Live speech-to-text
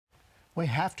We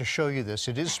have to show you this.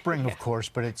 It is spring, of course,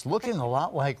 but it's looking a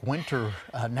lot like winter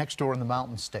next door in the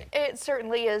Mountain State. It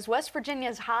certainly is. West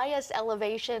Virginia's highest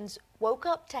elevations woke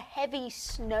up to heavy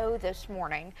snow this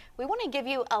morning. We want to give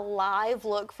you a live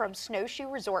look from Snowshoe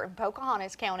Resort in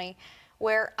Pocahontas County,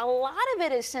 where a lot of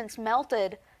it has since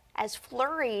melted as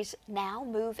flurries now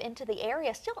move into the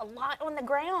area. Still a lot on the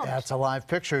ground. That's a live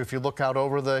picture. If you look out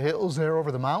over the hills there, over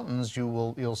the mountains,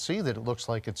 you'll see that it looks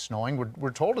like it's snowing.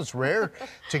 We're told it's rare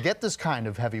to get this kind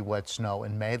of heavy, wet snow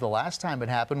in May. The last time it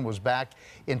happened was back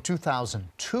in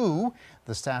 2002.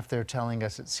 The staff there telling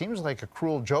us it seems like a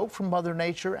cruel joke from Mother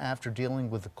Nature after dealing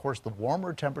with, of course, the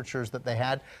warmer temperatures that they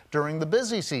had during the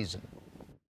busy season.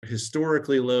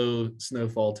 Historically low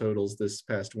snowfall totals this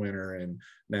past winter, and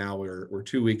now we're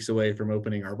 2 weeks away from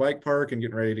opening our bike park and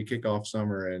getting ready to kick off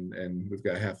summer, and we've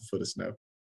got half a foot of snow.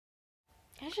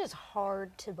 It's just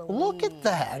hard to believe. Look at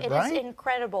that, right? It is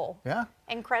incredible. Yeah.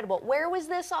 Incredible. Where was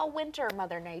this all winter,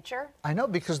 Mother Nature? I know,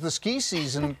 because the ski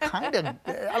season kind of,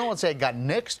 I don't want to say it got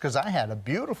nixed, because I had a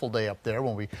beautiful day up there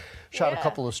when we shot a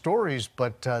couple of stories,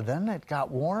 but then it got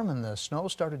warm and the snow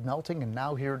started melting, and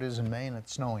now here it is in May and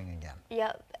it's snowing again.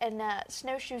 Yep, and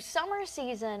snowshoe summer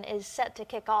season is set to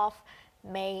kick off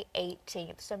May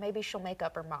 18th, so maybe she'll make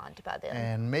up her mind by then.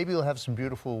 And maybe you'll have some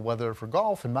beautiful weather for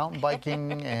golf and mountain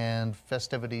biking and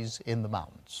festivities in the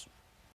mountains.